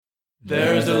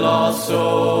There's a lost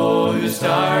soul who's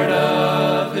tired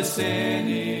of his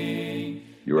sinning.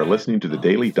 You are listening to the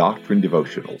Daily Doctrine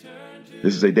Devotional.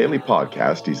 This is a daily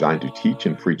podcast designed to teach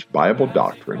and preach Bible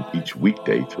doctrine each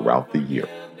weekday throughout the year.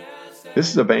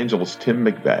 This is Evangelist Tim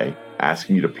McVeigh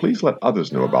asking you to please let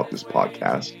others know about this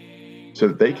podcast so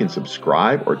that they can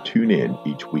subscribe or tune in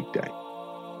each weekday.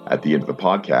 At the end of the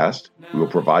podcast, we will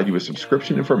provide you with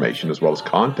subscription information as well as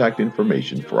contact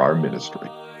information for our ministry.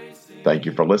 Thank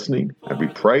you for listening, and we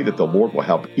pray that the Lord will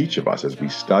help each of us as we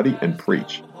study and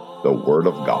preach the Word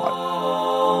of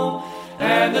God.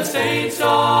 And the saints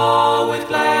all with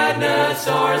gladness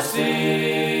are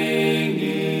singing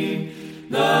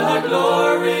the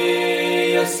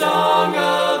glorious song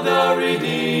of the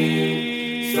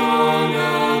redeemed, song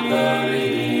of the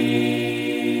redeemed.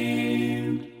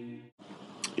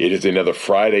 It is another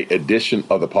Friday edition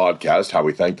of the podcast, How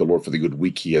We Thank the Lord for the good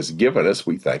week He has given us.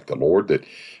 We thank the Lord that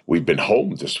we've been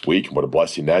home this week, and what a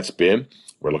blessing that's been.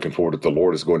 We're looking forward to what the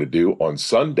Lord is going to do on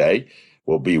Sunday.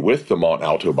 We'll be with the Mount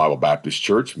Alto Bible Baptist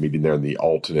Church, meeting there in the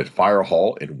alternate fire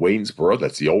hall in Waynesboro.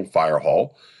 That's the old fire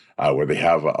hall, where they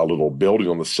have a little building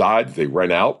on the side that they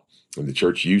rent out, and the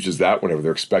church uses that whenever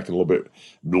they're expecting a little bit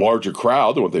larger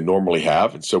crowd than what they normally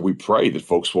have. And so we pray that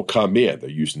folks will come in. They're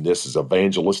using this as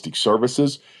evangelistic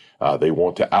services. They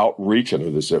want to outreach. I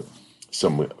know there's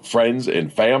some friends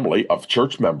and family of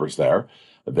church members there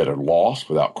that are lost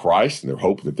without Christ, and they're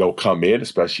hoping that they'll come in,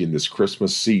 especially in this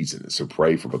Christmas season. And so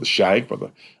pray for Brother Shank,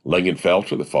 Brother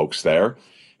Lingenfelter, the folks there.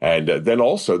 And then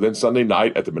Sunday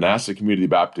night at the Manassas Community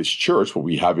Baptist Church, we'll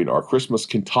be having our Christmas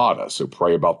cantata. So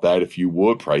pray about that if you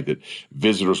would. Pray that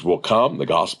visitors will come, the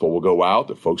gospel will go out,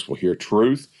 that folks will hear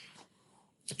truth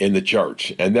in the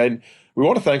church. And then we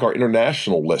want to thank our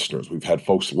international listeners. We've had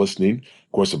folks listening,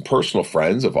 of course, some personal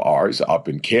friends of ours up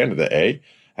in Canada,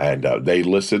 and they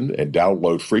listen and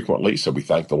download frequently, so we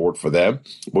thank the Lord for them.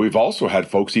 But we've also had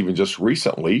folks even just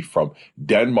recently from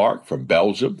Denmark, from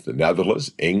Belgium, the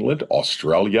Netherlands, England,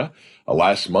 Australia.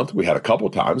 Last month, we had a couple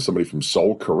times somebody from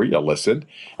Seoul, Korea listened,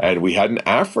 and we had an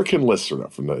African listener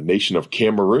from the nation of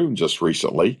Cameroon just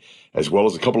recently, as well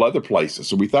as a couple other places.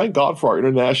 So we thank God for our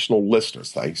international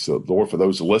listeners. Thanks to the Lord for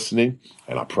those listening,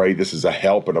 and I pray this is a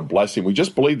help and a blessing. We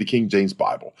just believe the King James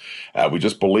Bible. We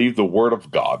just believe the Word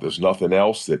of God. There's nothing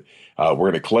else that we're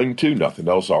going to cling to, nothing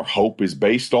else our hope is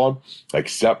based on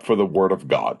except for the Word of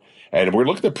God. And we're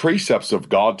looking at the precepts of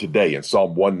God today in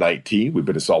Psalm 119. We've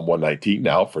been in Psalm 119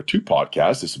 now for 2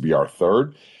 podcasts. This will be our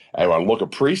third. And I want to look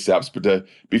at precepts. But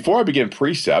before I begin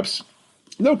precepts,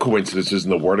 no coincidences in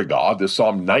the Word of God. There's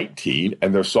Psalm 19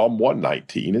 and there's Psalm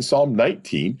 119. And Psalm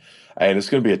 19, and it's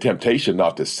going to be a temptation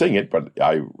not to sing it, but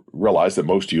I realize that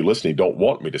most of you listening don't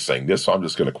want me to sing this, so I'm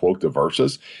just going to quote the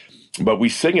verses. But we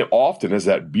sing it often as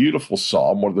that beautiful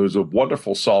psalm, one of those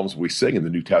wonderful psalms we sing in the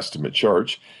New Testament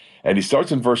church. And he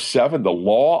starts in verse 7, the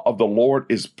law of the Lord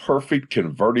is perfect,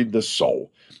 converting the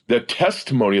soul. The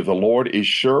testimony of the Lord is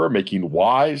sure, making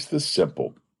wise the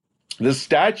simple. The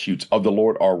statutes of the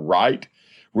Lord are right,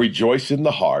 rejoice in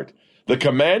the heart. The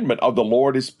commandment of the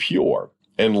Lord is pure,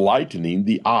 enlightening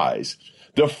the eyes.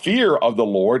 The fear of the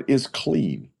Lord is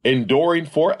clean, enduring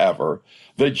forever.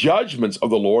 The judgments of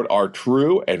the Lord are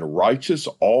true and righteous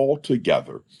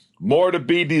altogether. More to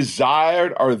be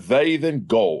desired are they than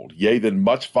gold, yea, than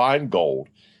much fine gold,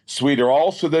 sweeter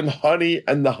also than honey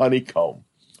and the honeycomb.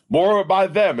 More by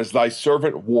them is thy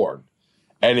servant warned,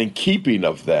 and in keeping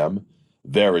of them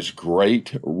there is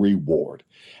great reward.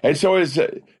 And so as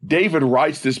David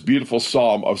writes this beautiful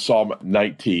psalm of Psalm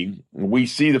 19, we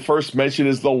see the first mention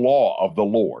is the law of the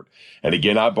Lord. And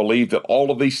again, I believe that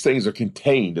all of these things are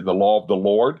contained in the law of the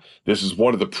Lord. This is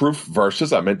one of the proof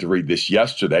verses. I meant to read this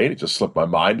yesterday, and it just slipped my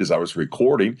mind as I was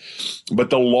recording.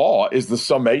 But the law is the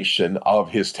summation of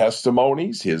his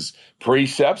testimonies, his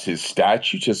precepts, his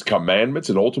statutes, his commandments,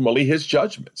 and ultimately his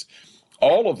judgments.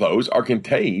 All of those are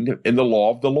contained in the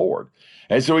law of the Lord.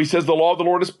 And so he says the law of the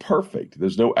Lord is perfect.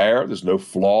 There's no error. There's no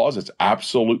flaws. It's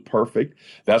absolute perfect.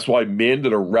 That's why men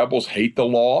that are rebels hate the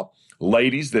law.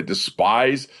 Ladies that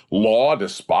despise law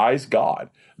despise God.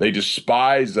 They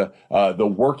despise the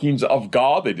workings of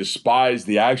God. They despise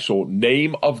the actual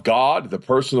name of God, the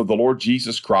person of the Lord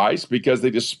Jesus Christ, because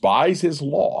they despise his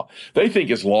law. They think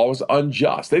his law is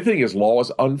unjust. They think his law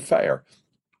is unfair.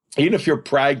 Even if you're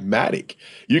pragmatic,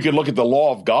 you can look at the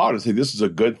law of God and say, this is a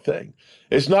good thing.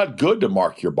 It's not good to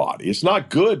mark your body. It's not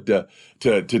good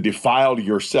to defile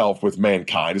yourself with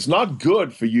mankind. It's not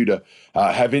good for you to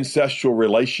have incestual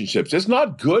relationships. It's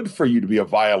not good for you to be a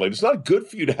violator. It's not good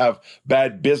for you to have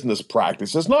bad business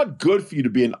practice. It's not good for you to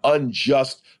be an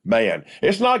unjust man.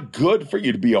 It's not good for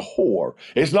you to be a whore.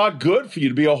 It's not good for you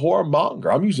to be a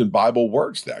whoremonger. I'm using Bible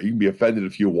words there. You can be offended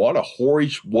if you want. A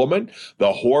whorish woman,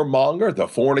 the whoremonger, the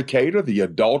fornicator, the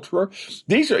adulterer.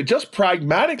 These are just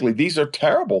pragmatically, these are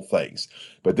terrible things.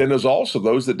 But then there's also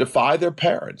those that defy their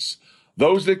parents,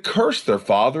 those that curse their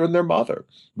father and their mother,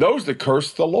 those that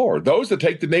curse the Lord, those that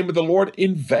take the name of the Lord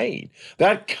in vain.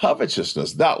 That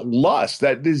covetousness, that lust,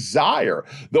 that desire,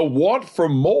 the want for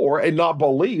more and not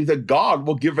believe that God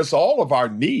will give us all of our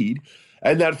need,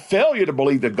 and that failure to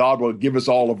believe that God will give us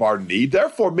all of our need.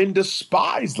 Therefore, men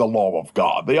despise the law of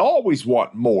God. They always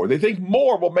want more. They think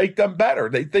more will make them better.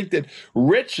 They think that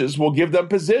riches will give them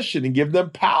position and give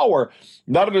them power,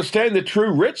 not understand that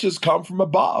true riches come from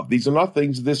above. These are not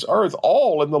things of this earth,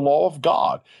 all in the law of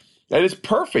God. And it's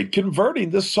perfect,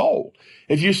 converting the soul.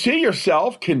 If you see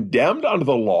yourself condemned under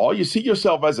the law, you see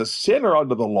yourself as a sinner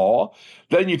under the law,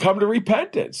 then you come to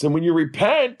repentance. And when you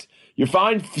repent, you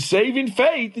find saving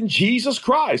faith in Jesus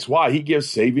Christ. Why? He gives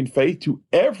saving faith to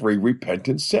every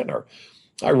repentant sinner.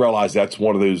 I realize that's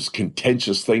one of those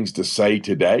contentious things to say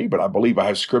today, but I believe I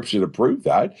have scripture to prove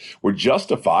that. We're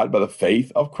justified by the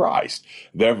faith of Christ.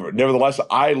 Nevertheless,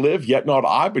 I live, yet not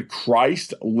I, but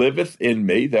Christ liveth in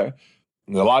me.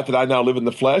 The life that I now live in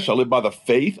the flesh, I live by the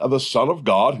faith of the Son of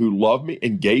God who loved me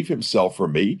and gave himself for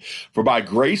me. For by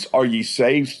grace are ye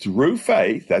saved through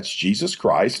faith. That's Jesus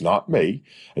Christ, not me,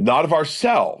 and not of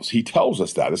ourselves. He tells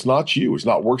us that. It's not you. It's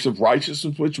not works of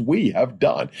righteousness which we have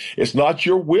done. It's not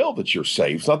your will that you're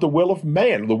saved. It's not the will of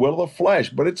man or the will of the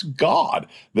flesh, but it's God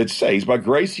that saves. By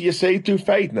grace ye are saved through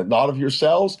faith, and not of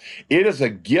yourselves. It is a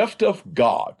gift of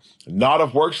God, not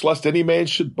of works, lest any man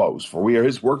should boast. For we are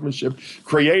his workmanship,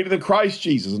 created in Christ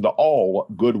Jesus unto all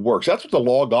good works. That's what the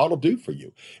law of God will do for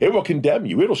you. It will condemn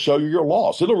you. It'll show you your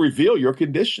loss. It'll reveal your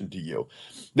condition to you.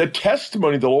 The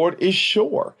testimony of the Lord is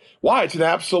sure. Why? It's an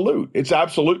absolute. It's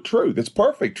absolute truth. It's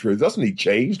perfect truth. It doesn't need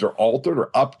changed or altered or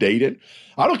updated.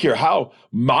 I don't care how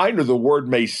minor the word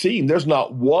may seem. There's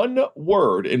not one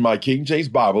word in my King James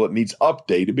Bible that needs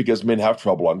updated because men have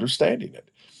trouble understanding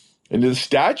it. And the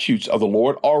statutes of the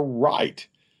Lord are right,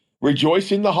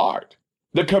 rejoicing the heart.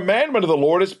 The commandment of the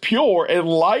Lord is pure,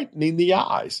 enlightening the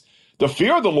eyes. The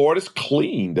fear of the Lord is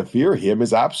clean. To fear him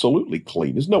is absolutely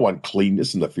clean. There's no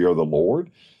uncleanness in the fear of the Lord.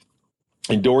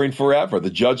 Enduring forever. The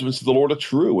judgments of the Lord are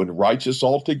true and righteous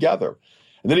altogether.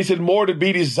 And then he said, more to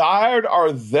be desired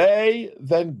are they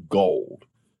than gold,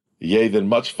 yea, than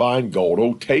much fine gold.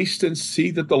 Oh, taste and see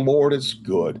that the Lord is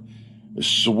good.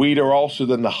 Sweeter also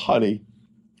than the honey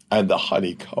and the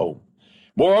honeycomb.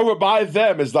 Moreover, by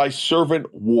them is thy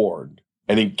servant warned,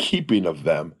 and in keeping of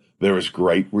them there is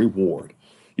great reward.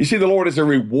 You see, the Lord is a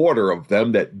rewarder of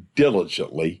them that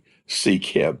diligently seek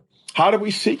him. How do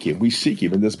we seek him? We seek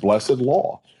him in this blessed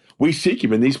law. We seek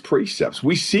him in these precepts.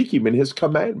 We seek him in his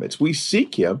commandments. We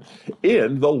seek him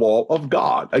in the law of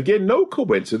God. Again, no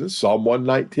coincidence. Psalm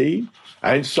 119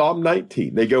 and Psalm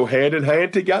 19. They go hand in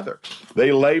hand together.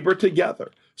 They labor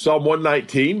together. Psalm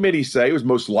 119, many say, was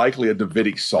most likely a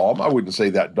Davidic psalm. I wouldn't say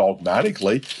that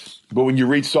dogmatically. But when you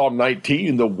read Psalm 19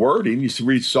 in the wording, you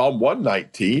read Psalm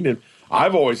 119, and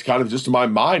I've always kind of just in my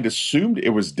mind assumed it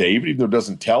was David, even though it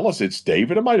doesn't tell us it's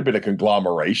David. It might have been a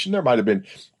conglomeration. There might have been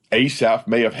Asaph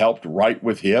may have helped write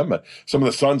with him. Some of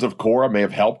the sons of Korah may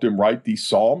have helped him write these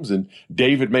psalms, and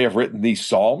David may have written these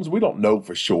psalms. We don't know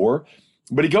for sure.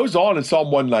 But he goes on in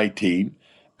Psalm 119,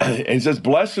 and he says,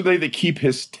 blessed are they that keep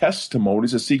his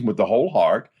testimonies and seek him with the whole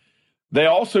heart. They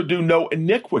also do no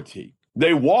iniquity.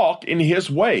 They walk in his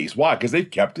ways. Why? Because they've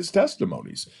kept his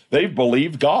testimonies. They've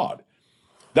believed God.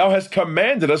 Thou hast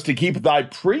commanded us to keep thy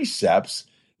precepts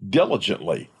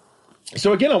diligently.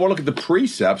 So again, I want to look at the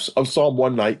precepts of Psalm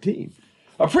 119.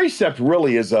 A precept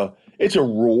really is it's a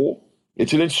rule.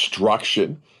 It's an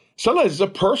instruction. Sometimes it's a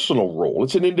personal rule.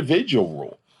 It's an individual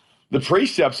rule. The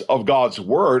precepts of God's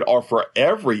word are for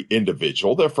every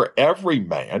individual. They're for every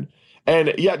man.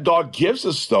 And yet God gives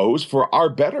us those for our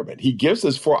betterment. He gives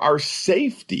us for our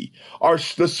safety.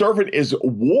 The servant is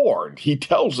warned. He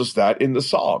tells us that in the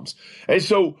Psalms. And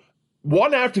so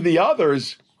one after the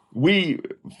others, we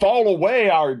fall away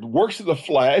our works of the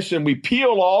flesh and we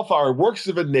peel off our works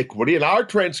of iniquity and our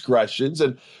transgressions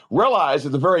and realize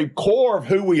at the very core of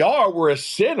who we are, we're a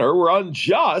sinner, we're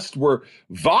unjust, we're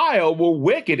vile, we're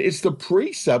wicked. It's the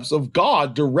precepts of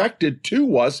God directed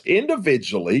to us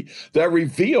individually that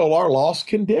reveal our lost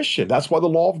condition. That's why the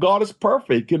law of God is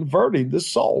perfect, converting the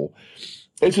soul.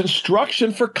 It's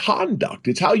instruction for conduct.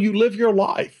 It's how you live your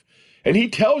life. And he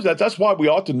tells us that's why we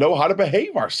ought to know how to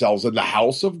behave ourselves in the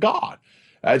house of God.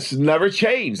 That's never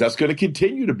changed. That's going to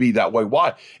continue to be that way.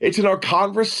 Why? It's in our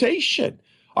conversation.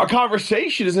 Our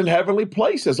conversation is in heavenly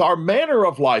places. Our manner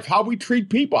of life, how we treat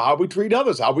people, how we treat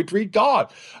others, how we treat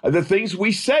God, the things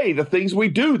we say, the things we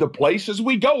do, the places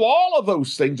we go, all of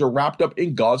those things are wrapped up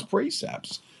in God's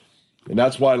precepts. And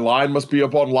that's why line must be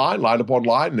upon line upon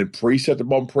line, and then precept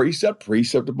upon precept,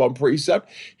 precept upon precept,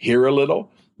 here a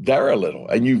little, there a little.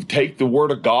 And you take the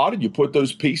word of God and you put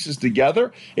those pieces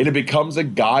together, and it becomes a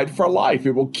guide for life.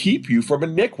 It will keep you from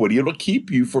iniquity. It will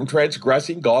keep you from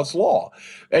transgressing God's law.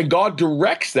 And God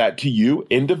directs that to you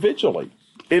individually.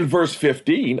 In verse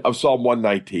 15 of Psalm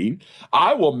 119,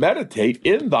 I will meditate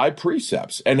in thy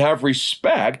precepts and have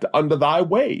respect unto thy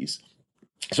ways.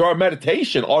 So our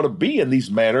meditation ought to be in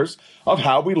these manners of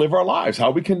how we live our lives,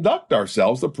 how we conduct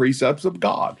ourselves, the precepts of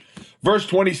God. Verse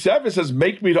 27 says,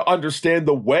 make me to understand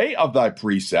the way of thy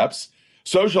precepts,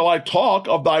 so shall I talk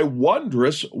of thy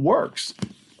wondrous works.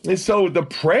 And so the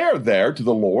prayer there to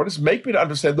the Lord is make me to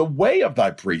understand the way of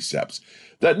thy precepts.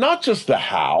 That not just the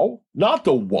how, not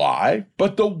the why,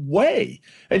 but the way.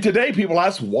 And today people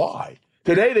ask why.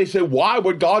 Today they say, why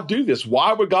would God do this?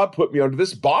 Why would God put me under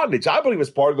this bondage? I believe it's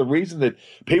part of the reason that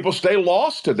people stay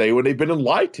lost today when they've been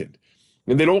enlightened.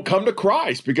 And they don't come to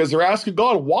Christ because they're asking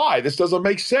God, why? This doesn't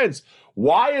make sense.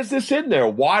 Why is this in there?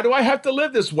 Why do I have to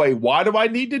live this way? Why do I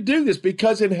need to do this?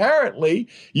 Because inherently,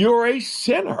 you're a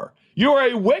sinner. You're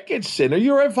a wicked sinner.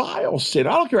 You're a vile sinner.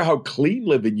 I don't care how clean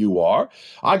living you are.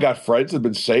 I got friends that have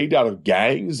been saved out of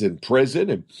gangs and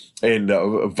prison and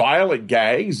violent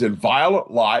gangs and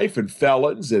violent life and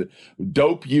felons and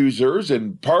dope users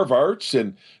and perverts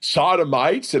and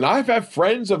sodomites. And I've had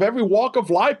friends of every walk of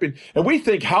life. And we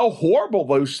think how horrible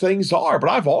those things are. But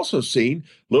I've also seen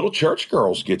little church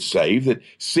girls get saved that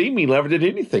seemingly never did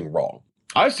anything wrong.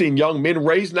 I've seen young men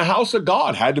raised in the house of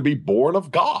God, had to be born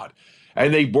of God.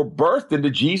 And they were birthed into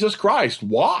Jesus Christ.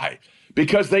 Why?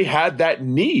 Because they had that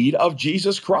need of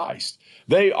Jesus Christ.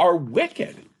 They are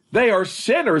wicked. They are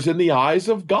sinners in the eyes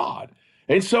of God.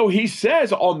 And so he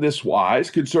says on this wise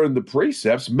concerning the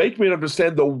precepts, make me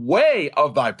understand the way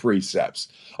of thy precepts.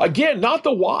 Again, not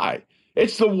the why.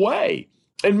 It's the way.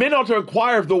 And men ought to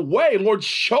inquire of the way. Lord,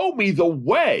 show me the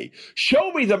way.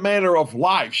 Show me the manner of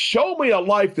life. Show me a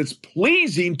life that's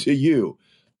pleasing to you.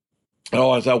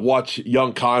 Oh, as I watch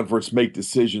young converts make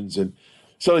decisions, and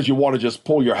sometimes you want to just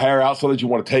pull your hair out, sometimes you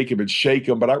want to take them and shake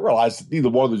them, but I realize neither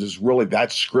one of them is really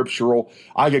that scriptural.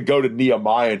 I could go to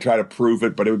Nehemiah and try to prove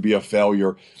it, but it would be a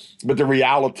failure. But the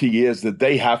reality is that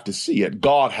they have to see it.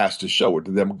 God has to show it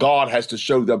to them. God has to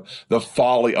show them the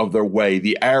folly of their way,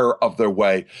 the error of their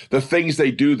way, the things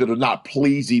they do that are not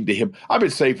pleasing to him. I've been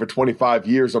saved for 25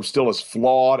 years. I'm still as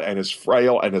flawed and as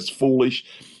frail and as foolish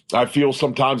I feel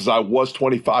sometimes as I was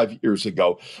 25 years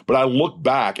ago, but I look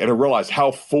back and I realize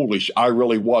how foolish I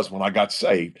really was when I got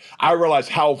saved. I realize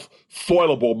how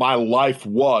foilable my life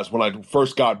was when I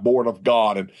first got born of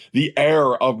God and the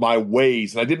error of my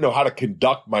ways. And I didn't know how to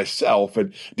conduct myself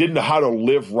and didn't know how to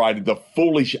live right, and the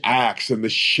foolish acts and the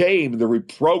shame and the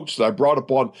reproach that I brought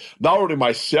upon not only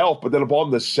myself, but then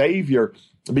upon the Savior,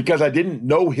 because I didn't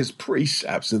know his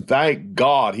precepts. And thank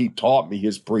God he taught me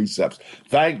his precepts.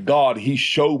 Thank God he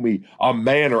showed me a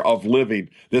manner of living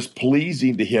that's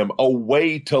pleasing to him, a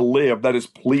way to live that is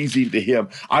pleasing to him.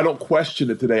 I don't question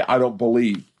it today. I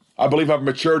believe I've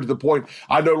matured to the point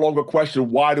I no longer question,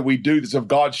 why do we do this? If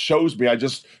God shows me, I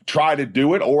just try to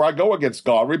do it, or I go against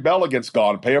God, rebel against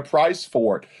God, and pay a price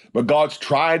for it. But God's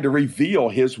trying to reveal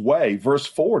his way. Verse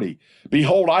 40,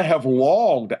 behold, I have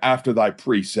longed after thy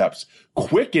precepts.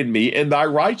 Quicken me in thy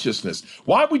righteousness.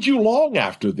 Why would you long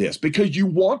after this? Because you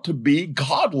want to be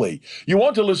godly. You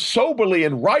want to live soberly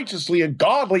and righteously and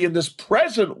godly in this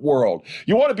present world.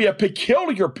 You want to be a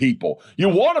peculiar people. You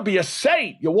want to be a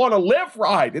saint. You want to live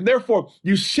right. And therefore,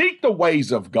 you seek the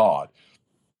ways of God.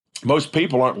 Most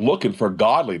people aren't looking for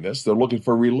godliness. They're looking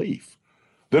for relief.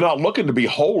 They're not looking to be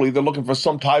holy. They're looking for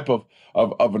some type of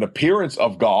an appearance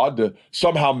of God to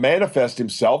somehow manifest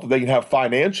himself. They can have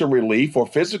financial relief or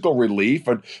physical relief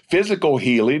and physical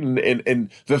healing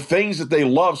and the things that they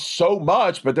love so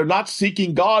much, but they're not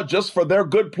seeking God just for their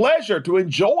good pleasure, to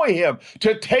enjoy him,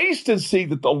 to taste and see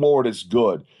that the Lord is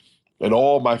good. And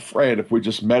my friend, if we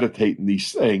just meditate in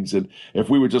these things, and if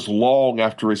we would just long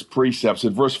after his precepts.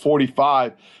 In verse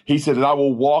 45, he said, and I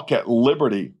will walk at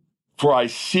liberty, for I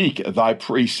seek thy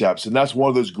precepts. And that's one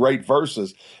of those great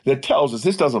verses that tells us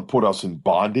this doesn't put us in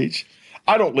bondage.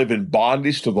 I don't live in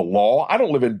bondage to the law. I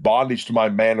don't live in bondage to my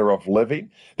manner of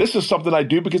living. This is something I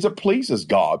do because it pleases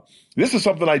God. This is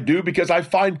something I do because I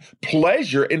find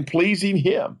pleasure in pleasing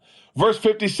him. Verse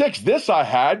 56, this I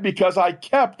had because I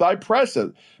kept thy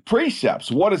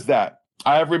precepts. What is that?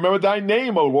 I have remembered thy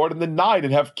name, O Lord, in the night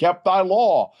and have kept thy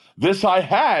law. This I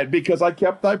had because I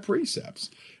kept thy precepts.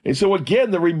 And so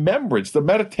again, the remembrance, the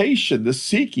meditation, the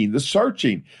seeking, the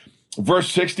searching.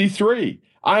 Verse 63,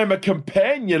 I am a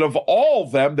companion of all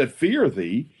them that fear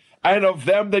thee and of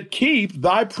them that keep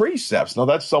thy precepts. Now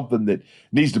that's something that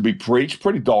needs to be preached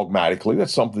pretty dogmatically.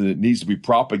 That's something that needs to be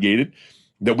propagated,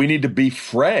 that we need to be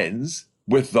friends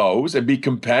with those and be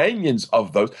companions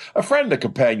of those. A friend and a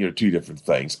companion are two different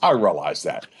things. I realize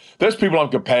that. There's people I'm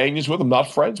companions with, I'm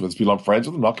not friends with. There's people I'm friends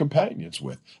with, I'm not companions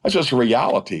with. That's just a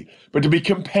reality. But to be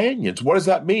companions, what does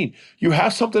that mean? You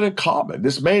have something in common.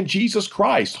 This man, Jesus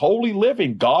Christ, holy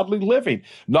living, godly living,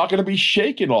 not going to be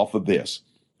shaken off of this.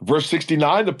 Verse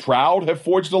 69, the proud have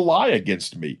forged a lie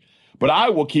against me, but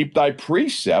I will keep thy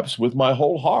precepts with my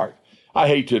whole heart. I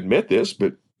hate to admit this,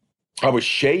 but I was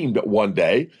shamed one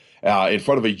day in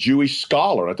front of a Jewish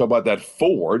scholar. And I talked about that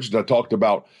forged. And I talked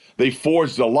about they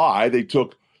forged a lie. They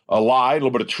took a lie, a little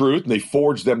bit of truth, and they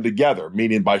forged them together,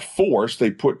 meaning by force,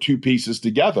 they put two pieces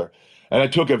together. And I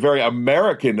took a very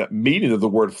American meaning of the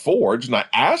word forged, and I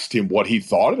asked him what he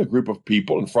thought in a group of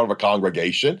people in front of a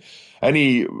congregation. And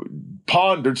he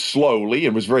pondered slowly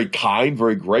and was very kind,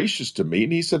 very gracious to me.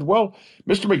 And he said, well,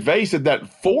 Mr. McVeigh said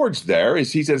that forged there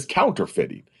is, he says,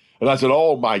 counterfeiting. And I said,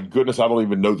 oh my goodness, I don't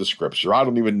even know the scripture. I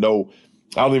don't even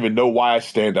know why I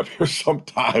stand up here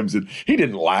sometimes. And he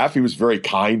didn't laugh. He was very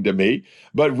kind to me.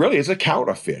 But really, it's a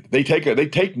counterfeit. They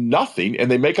take nothing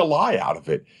and they make a lie out of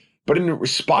it. But in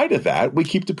spite of that, we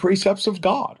keep the precepts of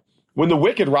God. When the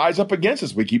wicked rise up against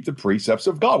us, we keep the precepts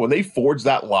of God. When they forge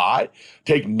that lie,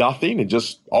 take nothing, and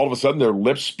just all of a sudden their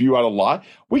lips spew out a lie,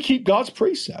 we keep God's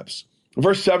precepts.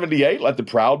 Verse 78, let the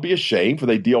proud be ashamed, for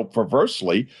they deal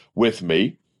perversely with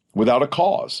me without a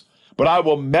cause. But I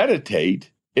will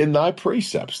meditate in thy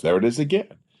precepts. There it is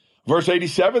again. Verse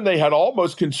 87, they had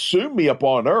almost consumed me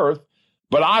upon earth,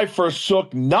 but I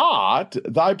forsook not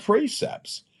thy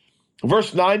precepts.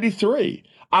 Verse 93,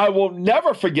 I will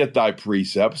never forget thy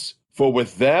precepts, for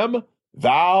with them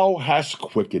thou hast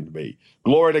quickened me.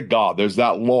 Glory to God. There's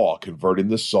that law converting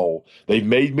the soul. They've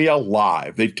made me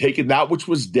alive. They've taken that which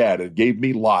was dead and gave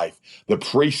me life. The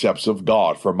precepts of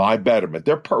God for my betterment.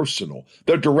 They're personal.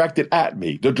 They're directed at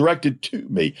me. They're directed to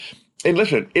me. And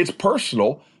listen, it's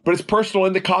personal, but it's personal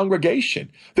in the congregation.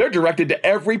 They're directed to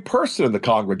every person in the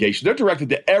congregation. They're directed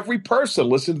to every person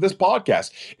listening to this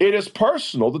podcast. It is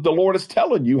personal that the Lord is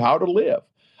telling you how to live.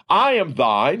 I am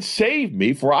thine, save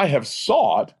me, for I have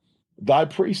sought thy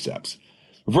precepts.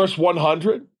 Verse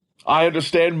 100, I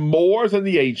understand more than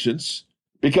the ancients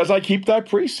because I keep thy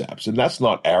precepts. And that's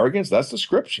not arrogance, that's the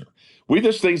scripture.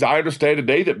 There's things I understand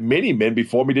today that many men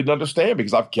before me didn't understand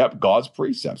because I've kept God's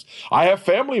precepts. I have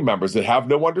family members that have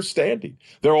no understanding.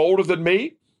 They're older than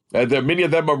me, and many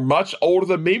of them are much older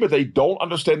than me, but they don't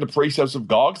understand the precepts of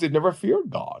God because they've never feared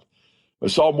God.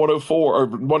 Psalm 104 or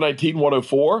 119,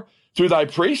 104, through thy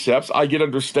precepts I get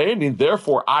understanding,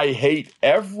 therefore I hate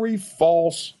every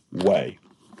false way.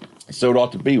 So it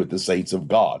ought to be with the saints of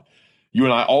God. You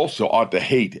and I also ought to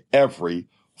hate every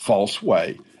false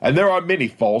way. And there are many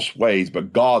false ways,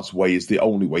 but God's way is the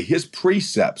only way. His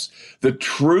precepts, the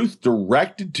truth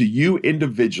directed to you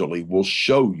individually, will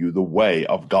show you the way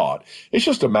of God. It's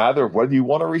just a matter of whether you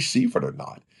want to receive it or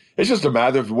not. It's just a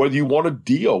matter of whether you want to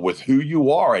deal with who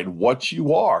you are and what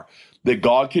you are, that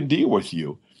God can deal with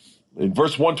you. In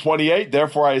verse 128,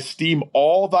 therefore I esteem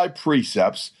all thy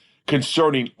precepts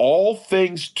concerning all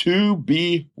things to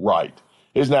be right.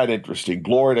 Isn't that interesting?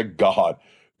 Glory to God.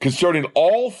 Concerning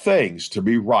all things to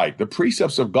be right. The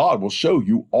precepts of God will show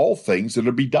you all things that are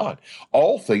to be done.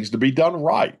 All things to be done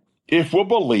right. If we'll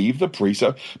believe the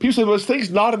precept. People say, well, there's things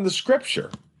not in the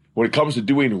scripture. When it comes to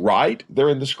doing right, they're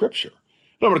in the scripture.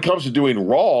 Now, when it comes to doing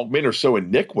wrong, men are so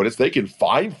iniquitous, they can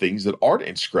find things that aren't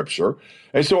in scripture.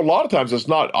 And so a lot of times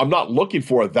I'm not looking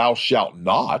for a thou shalt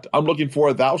not. I'm looking for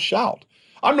a thou shalt.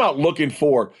 I'm not looking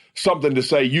for something to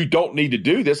say you don't need to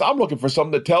do this. I'm looking for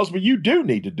something that tells me you do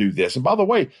need to do this. And by the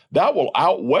way, that will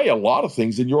outweigh a lot of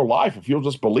things in your life if you'll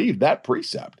just believe that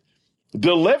precept.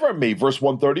 Deliver me, verse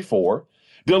 134,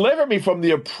 deliver me from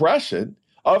the oppression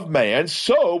of man,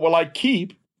 so will I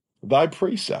keep thy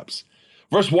precepts.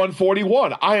 Verse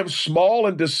 141, I am small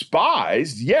and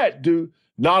despised, yet do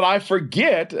not I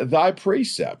forget thy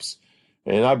precepts.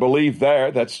 And I believe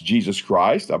that's Jesus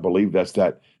Christ. I believe that's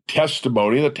that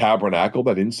testimony in the tabernacle,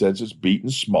 that incense is beaten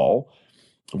small.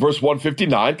 Verse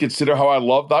 159, consider how I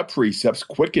love thy precepts.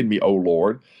 Quicken me, O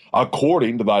Lord,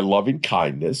 according to thy loving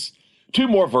kindness. Two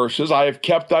more verses. I have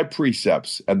kept thy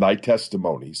precepts and thy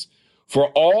testimonies, for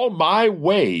all my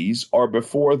ways are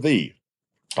before thee.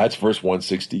 That's verse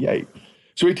 168.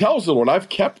 So he tells the Lord, I've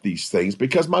kept these things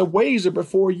because my ways are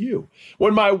before you.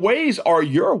 When my ways are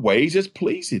your ways, it's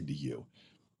pleasing to you.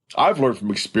 I've learned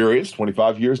from experience,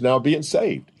 25 years now being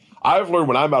saved. I've learned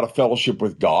when I'm out of fellowship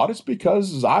with God, it's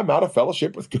because I'm out of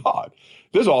fellowship with God.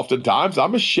 There's oftentimes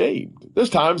I'm ashamed. There's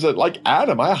times that, like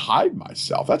Adam, I hide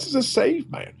myself. That's as a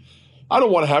saved man. I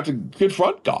don't want to have to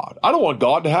confront God. I don't want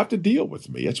God to have to deal with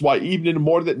me. That's why even in the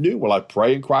morning at noon, will I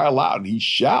pray and cry aloud, and he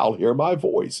shall hear my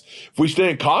voice. If we stay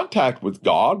in contact with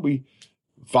God, we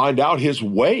find out his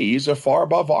ways are far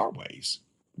above our ways.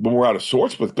 When we're out of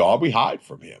sorts with God, we hide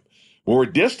from him. When we're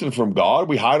distant from God,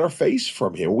 we hide our face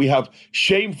from him. We have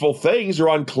shameful things or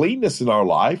uncleanness in our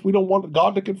life. We don't want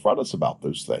God to confront us about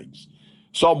those things.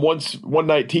 Psalm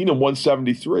 119 and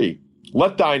 173,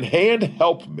 let thine hand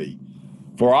help me,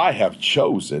 for I have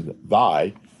chosen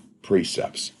thy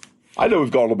precepts. I know we've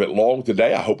gone a little bit long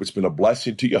today. I hope it's been a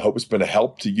blessing to you. I hope it's been a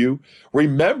help to you.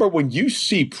 Remember, when you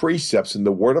see precepts in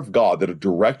the Word of God that are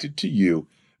directed to you,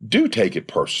 do take it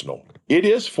personal. It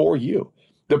is for you.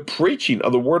 The preaching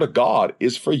of the Word of God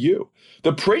is for you.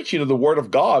 The preaching of the Word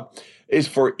of God is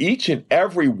for each and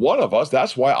every one of us.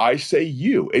 That's why I say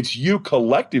you. It's you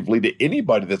collectively to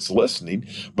anybody that's listening,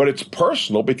 but it's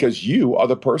personal because you are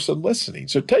the person listening.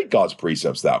 So take God's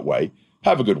precepts that way.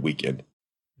 Have a good weekend.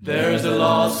 There's a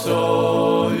lost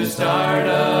soul who's tired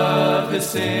of his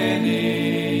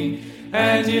sinning,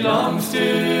 and he longs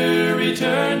to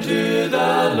return to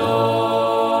the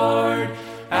Lord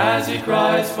as he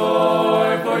cries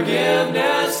for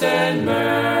forgiveness and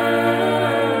mercy.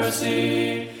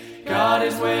 God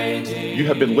is waiting. You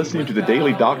have been listening to the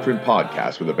Daily Doctrine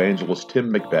Podcast with Evangelist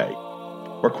Tim McVeigh.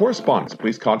 For correspondence,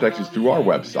 please contact us through our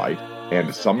website and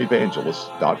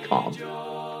someevangelists.com,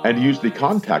 and use the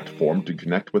contact form to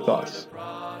connect with us.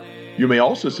 You may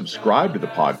also subscribe to the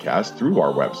podcast through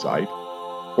our website,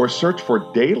 or search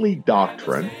for Daily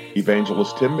Doctrine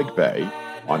Evangelist Tim McVeigh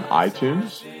on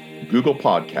iTunes, Google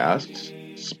Podcasts,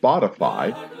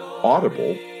 Spotify,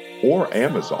 Audible, or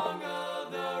Amazon.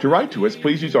 To write to us,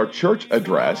 please use our church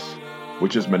address,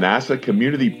 which is Manasseh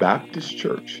Community Baptist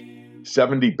Church,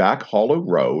 70 Back Hollow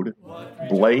Road,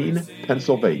 Blaine,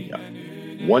 Pennsylvania,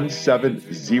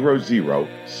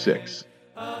 17006.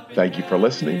 Thank you for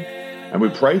listening, and we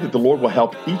pray that the Lord will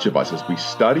help each of us as we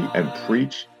study and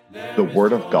preach the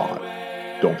Word of God.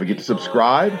 Don't forget to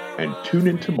subscribe and tune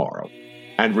in tomorrow.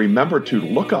 And remember to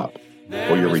look up,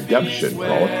 for your redemption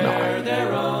draweth nigh.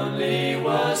 There only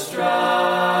was strife.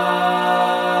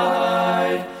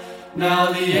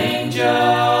 Now the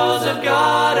angels of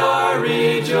God are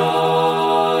rejoicing,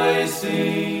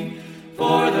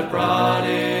 for the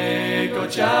prodigal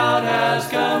child has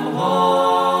come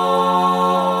home,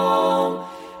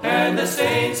 and the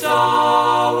saints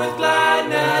all with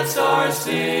gladness are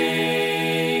singing.